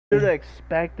should have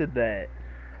expected that.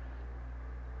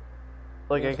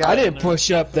 Like I didn't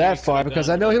push up that far because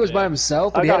I know he was by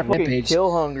himself and he had a rampage.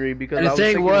 Kill hungry because I was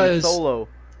thinking he was solo.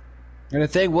 And the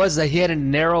thing was that he had a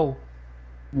narrow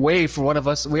way for one of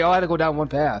us. We all had to go down one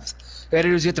path. We had to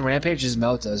do is get the rampage, just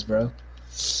melt us, bro.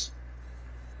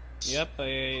 Yep.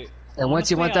 And once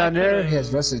he went down there,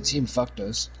 his rest of the team fucked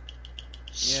us.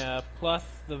 Yeah. Plus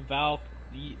the Valk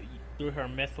threw her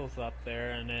missiles up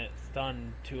there, and it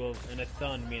stunned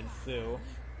me and Sue.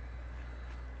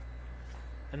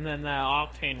 And then that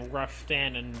Octane rushed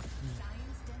in and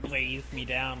blazed me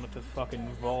down with his fucking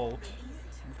Volt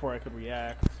before I could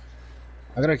react.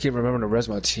 I gotta keep remembering to res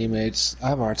my teammates. I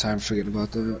have a hard time forgetting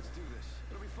about that.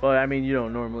 Well, I mean, you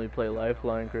don't normally play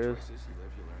Lifeline, Chris.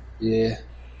 Yeah.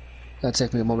 That'll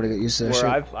take me a moment to get used to that shit.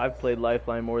 I've played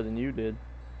Lifeline more than you did.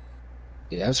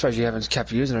 Yeah, I'm surprised you haven't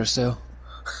kept using her still.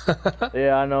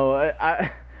 Yeah, I know.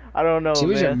 I don't know, she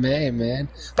was your man.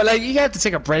 But, like, you have to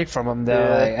take a break from him,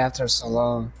 though, like, after so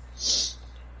long.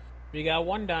 You got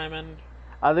 1 diamond.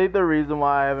 I think the reason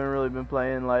why I haven't really been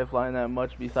playing Lifeline that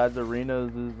much besides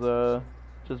arenas is,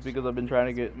 just because I've been trying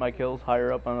to get my kills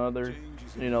higher up on other,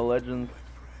 legends.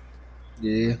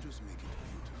 Yeah.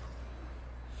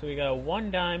 So we got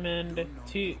 1 diamond,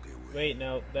 2... Wait,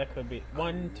 no, that could be...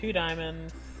 2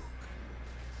 diamonds...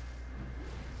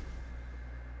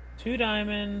 2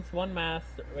 diamonds, 1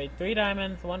 master. Wait, 3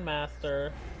 diamonds, 1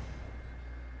 master.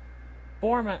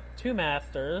 2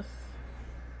 masters.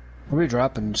 What are we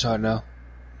dropping inside now?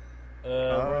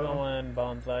 We're going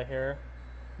bonsai here.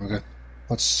 Okay.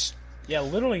 Yeah,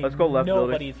 literally let's go left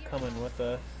nobody's building. coming with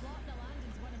us.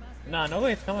 Nah,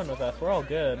 nobody's coming with us. We're all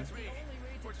good.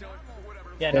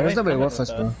 Yeah, there's nobody with us,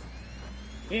 bro.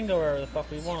 We can go wherever the fuck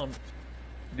we want.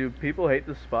 Do people hate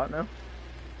this spot now?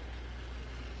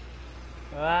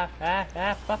 Fuck.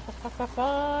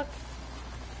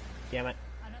 Damn it.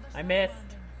 I missed.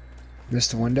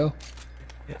 Missed the window?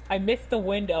 I missed the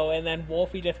window, and then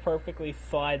Wolfie just perfectly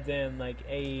slides in, like,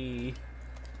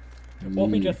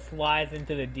 Wolfie just slides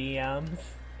into the DMs.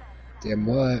 Damn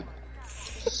what?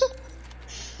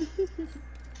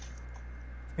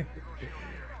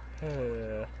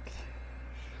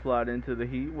 Slide into the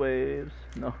heat waves.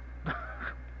 No.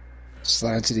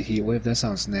 Slide into the heat wave? That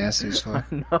sounds nasty as fuck.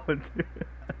 No, dude.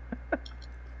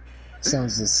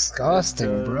 Sounds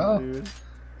disgusting, bro. Dude.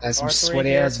 That's some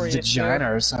sweaty ass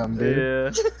vagina or something,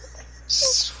 dude. Yeah.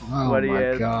 Oh Sweaty my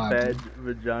ass god. bad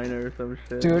vagina or some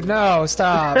shit. Dude, no,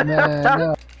 stop, man.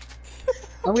 No.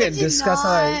 I'm getting disgusted.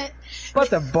 Like, what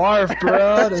the barf,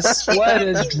 bro? The sweat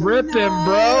is dripping,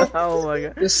 bro. Oh my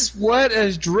god. The sweat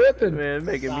is dripping. Man,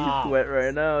 making me sweat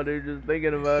right now, dude, just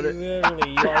thinking about it.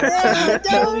 Literally, you are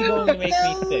totally going to make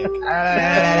me sick.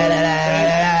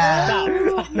 Stop.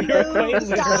 You're quite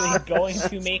literally going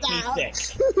to make me sick.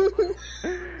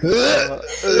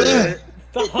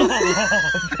 Stop,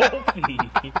 Wolfie.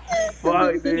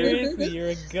 Fuck, dude. Seriously,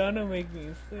 you're gonna make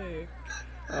me sick.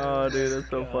 Oh, dude, that's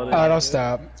so funny. Alright, I'll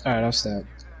stop. Alright, I'll stop.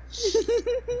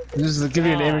 Just to give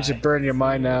you an image to burn your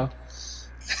mind now.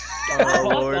 Oh,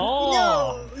 Lord.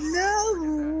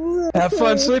 No. Have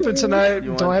fun sleeping tonight.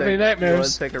 Don't have any nightmares. You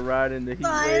want to take a ride in the heat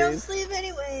waves? I don't sleep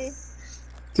anyway.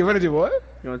 Do you want to do what?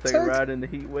 You want to take a ride in the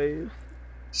heat waves?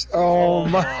 Oh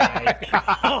my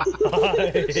god.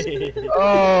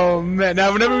 Oh man.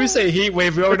 Now whenever we say heat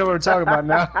wave, we already know what we're talking about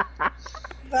now.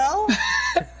 Well,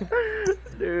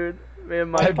 dude,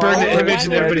 man, I burned the image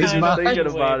in everybody's mind. Thinking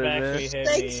about it, man.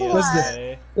 Thanks a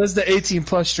lot. That's the 18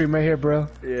 plus stream right here, bro.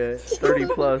 Yeah, 30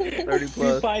 plus, 30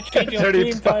 plus. Change your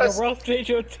team title, bro. Change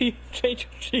your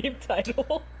team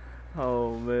title.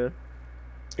 Oh man.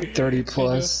 30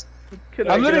 plus.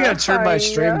 I'm literally gonna turn my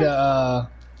stream to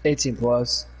 18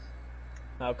 plus.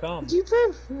 How come? It's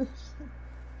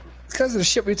because of the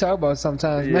shit we talk about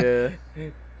sometimes, man. Yeah.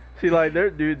 See, like,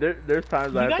 there's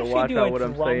times I have to watch out what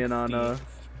I'm saying on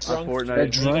Fortnite. A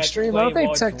drunk stream? I don't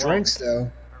think Tech drinks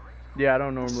though. Yeah, I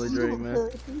don't normally drink, man.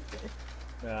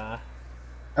 Nah.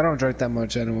 I don't drink that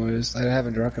much anyways. I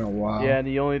haven't drunk in a while. Yeah, and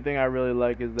the only thing I really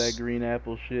like is that green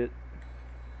apple shit.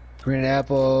 Green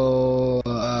apple,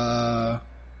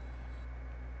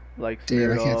 like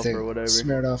smeared off or whatever.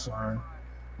 Smeared off or...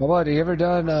 What about, have you ever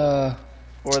done, or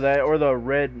the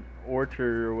red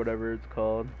orchard or whatever it's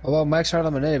called. What about Mike's Hard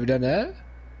Lemonade? Have you done that?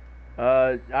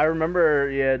 I remember,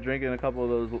 yeah, drinking a couple of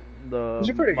those, Those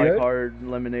are pretty Mike good. Hard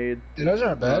Lemonade. Yeah, those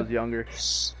aren't bad. When I was younger.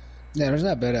 Yeah, those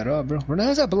not bad at all, bro. Where the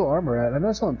hell's that blue armor at? I know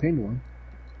it's on pink one.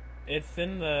 It's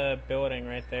in the building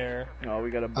right there. Oh,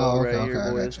 we got a bow right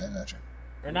here, boys. I gotcha.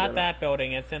 Or not that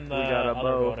building, it's in the other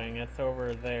building. It's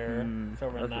over there. It's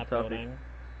over in that building.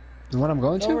 The one I'm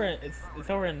going to? It's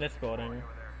over in this building.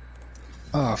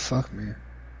 Oh, fuck me.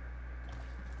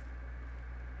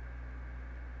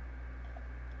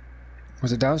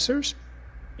 Was it downstairs?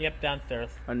 Yep, downstairs.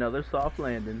 Another soft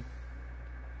landing.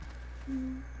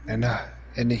 And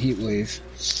in the heat wave.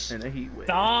 And a heat wave.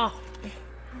 Stop!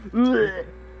 Ugh.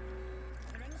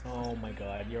 Oh my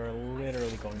god, you're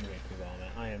literally going to make me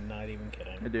vomit. I am not even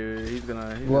kidding. Dude, he's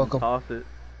gonna Welcome. toss it.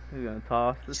 He's gonna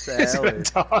toss the He's gonna salad.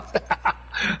 toss it.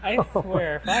 I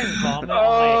swear, if I vomit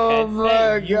Oh on my my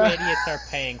headset, you God. idiots are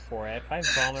paying for it. If I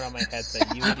vomit on my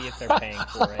headset, you idiots are paying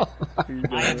for it.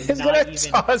 I am He's not gonna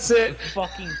even toss it.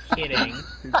 fucking kidding.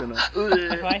 He's gonna.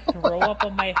 If I throw up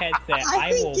on my headset, I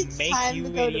I think will it's make time you to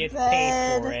go to idiots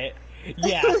pay for bed. it.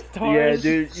 Yeah, Yeah, stars.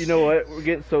 dude. You know what? We're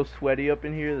getting so sweaty up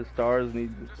in here. The stars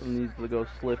needs to go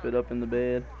slip it up in the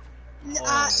bed. Oh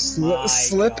my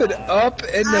Slip it God. up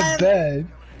in the I'm- bed.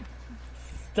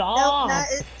 Stop!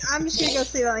 I'm just gonna go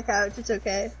sleep on the couch. It's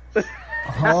okay.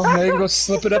 Oh, maybe go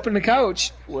slip it up in the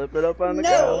couch. Slip it up on the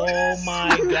No. Oh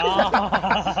my god!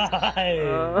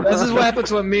 couch. This is what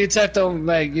happens when me and Tech don't,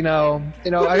 like, you know,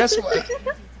 I guess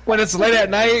when it's late at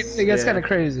night, it gets Yeah. kind of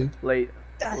crazy. late.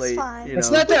 That's Late. fine. You It's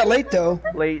know, not that late, though.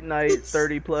 late night,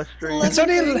 30+ stream. It's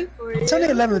only 11:30 it's only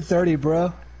 11:30,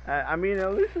 bro. I mean,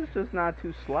 at least it's just not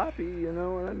too sloppy. You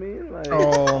know what I mean? Like,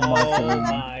 Oh my Oh god.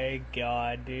 my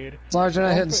god, dude. As long as you're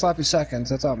not hitting sloppy seconds,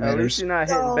 that's all that at least matters. you're not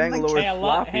hitting Oh my Bangalore Hey,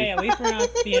 sloppy. hey, at least we're not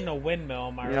seeing a windmill,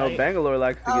 am I You know, right? Bangalore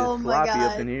likes to get Oh my sloppy up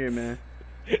God. in here, man.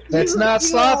 It's not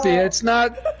sloppy. It's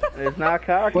not. It's not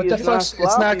cocky. What the it's fuck? not It's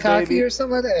sloppy, not cocky baby. or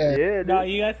something like that. Yeah, dude. No,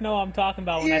 you guys know what I'm talking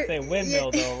about when I say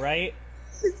windmill, yeah. though, right?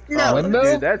 No. Windmill?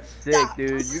 Dude, that's sick, Stop.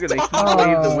 dude. You're gonna heat Stop.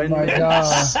 wave the Oh windmill. my god.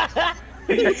 Stop.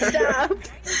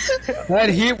 That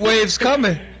heat wave's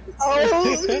coming.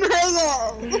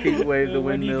 Oh my god. Heat wave the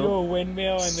When you do windmill. a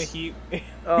windmill and the heat.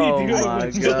 Oh you do a my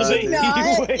windmill God, and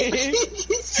dude. the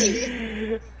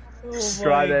heat wave. Oh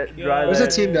Try my that- God, try There's a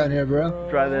that. team down here, bro.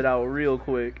 Try that out real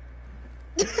quick.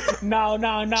 No,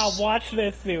 watch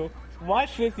this, too.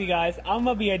 Watch this, you guys. I'm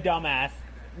gonna be a dumbass.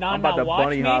 No, I'm about to watch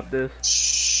bunny me. hop this.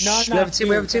 No, We have a team.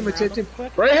 We have a team. We turn have a team. around real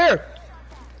quick. Right here.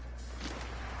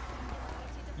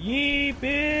 Yee,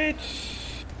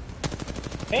 bitch!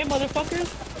 Hey, motherfuckers!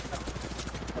 Fuck!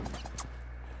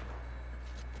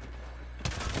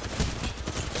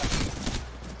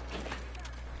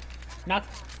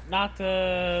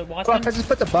 Watson. I just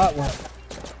put the bot one.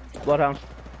 Bloodhound.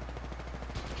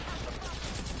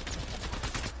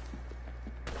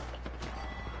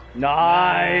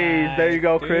 Nice. There you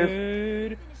go, Chris.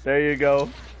 Dude. There you go.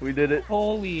 We did it.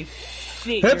 Holy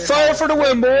shit. Hip your fire house for the is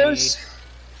win, made. boys.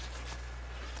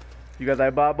 You got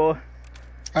that bot, boy?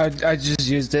 I just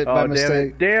used it Oh, by damn mistake.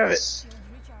 it. Damn it.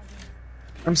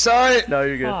 I'm sorry. No,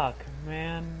 you're good. Fuck,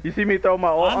 man. You see me throw my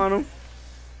ult I'm- on him?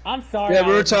 I'm sorry. Yeah, we I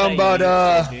were was talking saying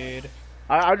about, you, dude.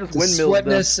 I just The windmilled them.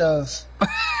 sweatness of.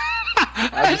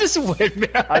 I just windmill.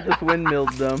 I just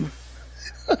windmilled them.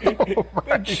 Oh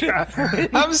my God.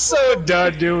 I'm so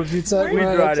done, dude. With you talking We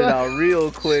about dried it out real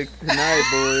quick tonight,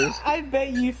 boys. I bet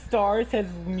you Stars has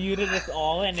muted us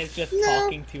all and is just No.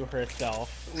 talking to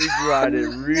herself. We dried it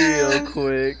real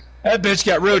quick. That bitch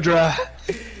got real dry.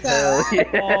 Hell yeah.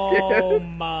 Oh dude.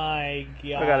 my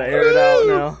god. I gotta air it out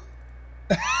now.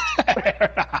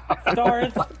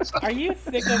 Stars, are you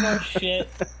sick of our shit?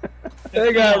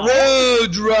 They got real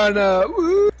dry now.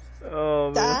 Woo.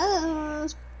 Oh, man.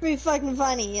 That's pretty fucking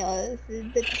funny. It's a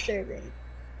bit disturbing.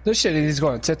 This shit needs to go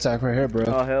on TikTok right here, bro.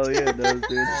 Oh, hell yeah, it does,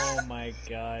 dude. Oh my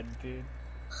god, dude.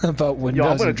 About Yo, I'm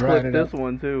windows gonna and drying clip it this up.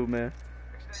 one too, man.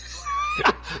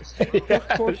 Of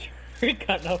course you're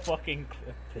gonna fucking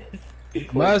clip this.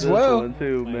 Clip Might as this well. one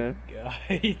too, My man. god,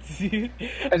 dude.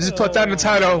 I just put that in the Oh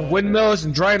title: my God. windmills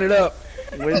and drying it up.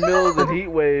 Windmills and heat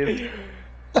wave.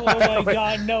 Oh my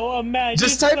god, no, imagine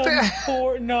Just type some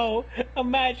it.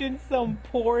 imagine some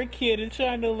poor kid is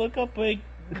trying to look up a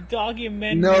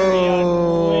documentary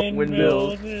No. on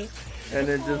Windmills. windmills. And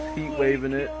then just Oh heat my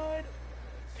waving it. God.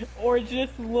 Or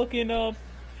just looking up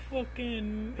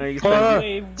fucking And you Huh.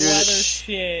 wave weather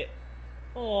shit.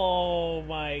 Oh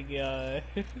my god.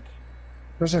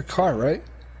 There's a car, right?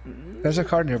 Mm-hmm. There's a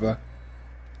car nearby.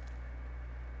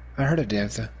 I heard a damn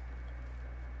thing.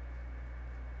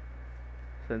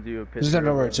 Sends you a picture. Just don't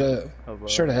know where it's at. of a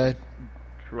Straight ahead.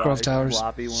 dry, Grove Towers.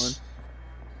 sloppy one.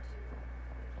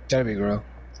 Gotta be girl.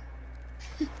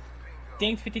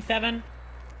 Dings 57.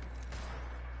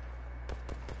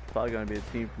 Probably gonna be a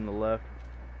team from the left.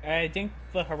 Alright, Dings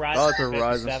the Horizon Oh, it's a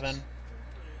Horizon. 57.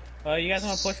 You guys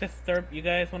wanna push this third? You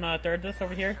guys wanna third this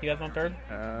over here? You guys want third?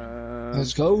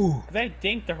 Let's go. Cause I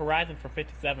dinked the Horizon for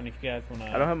 57 if you guys wanna.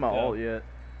 I don't have my go. ult yet.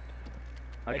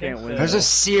 I I can't think win. so. There's though. a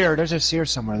seer. There's a seer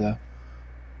somewhere though.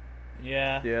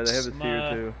 Yeah. Yeah, they have a seer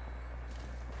too.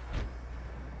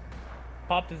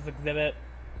 Pop this exhibit.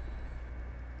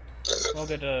 We're all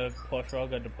good to push. We're all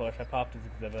good to push. I popped his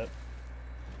exhibit.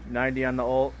 90 on the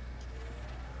ult.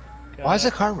 Why is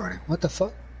the car running? What the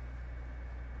fuck?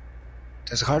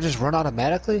 Does the car just run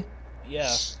automatically?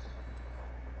 Yeah.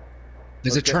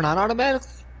 Does it turn on automatically?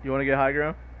 You want to get high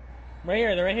ground? Right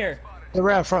here. They're right here. They're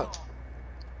right up front.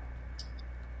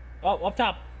 Oh, up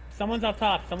top. Someone's up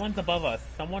top. Someone's above us.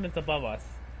 Someone is above us.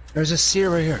 There's a seer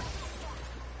right here.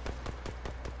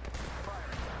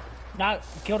 Not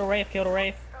killed a wraith. Killed a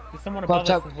wraith. There's someone above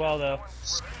us as well, though.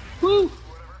 Woo!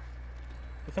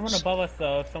 There's someone above us,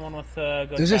 though. If someone wants to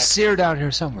go. There's a seer down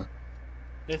here somewhere.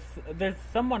 There's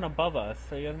someone above us.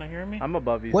 Are you guys not hearing me? I'm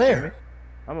above you. Where?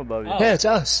 I'm above you. Oh. Yeah, it's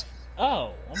us.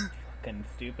 Oh, I'm fucking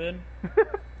stupid.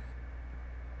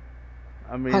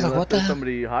 I mean, I was like, unless what the there's hell?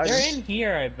 somebody hiding. They're in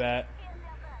here, I bet.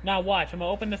 Now watch. I'm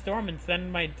gonna open this door and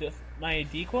send my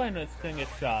decoy, and it's gonna get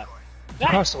shot.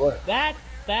 Across the way.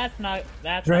 That's not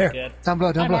Right not here. good. Down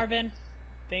below, down Hi, below. Marvin.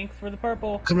 Thanks for the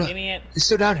purple. Come on. Give me it. He's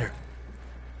still down here.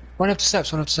 Run up the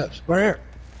steps, run up the steps. Right here.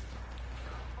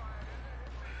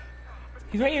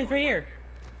 He's right here. He's right here.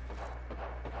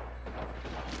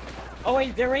 Oh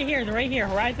wait, they're right here. They're right here.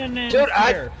 Horizon and Dude,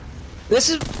 here. This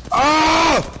is...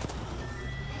 Oh!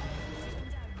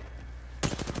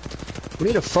 We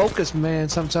need to focus, man,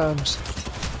 sometimes.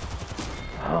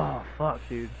 Oh, fuck,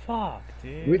 dude. Fuck,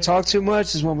 dude. We talk too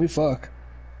much is when we fuck.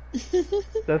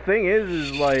 The thing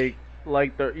is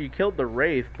you killed the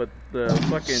Wraith, but the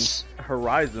fucking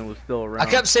Horizon was still around. I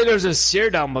kept saying there was a seer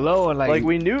down below, and like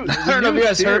we knew. I don't know if you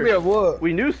guys heard me or what.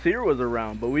 We knew Seer was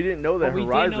around, but we didn't know that But we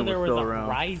Horizon didn't know there was was still a around.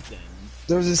 Horizon.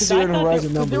 There was a 'Cause seer I and thought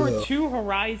Horizon down there below. were two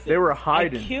Horizons. They were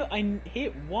hiding. I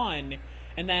hit one,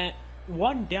 and that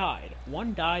one died.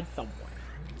 One died somewhere.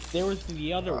 There was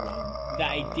the other one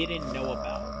that I didn't know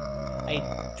about. I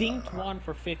dinked one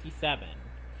for 57.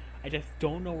 I just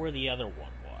don't know where the other one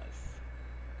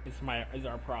was. Is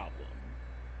our problem.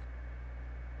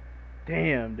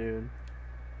 Damn, dude.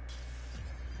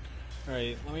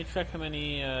 Alright, let me check how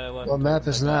many left. What map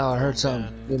is now? I heard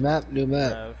something. And New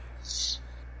map. Rev.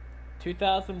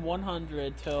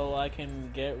 2,100 till I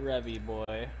can get Revy, boy.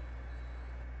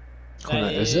 Hold on,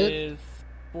 That is it? is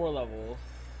 4 levels.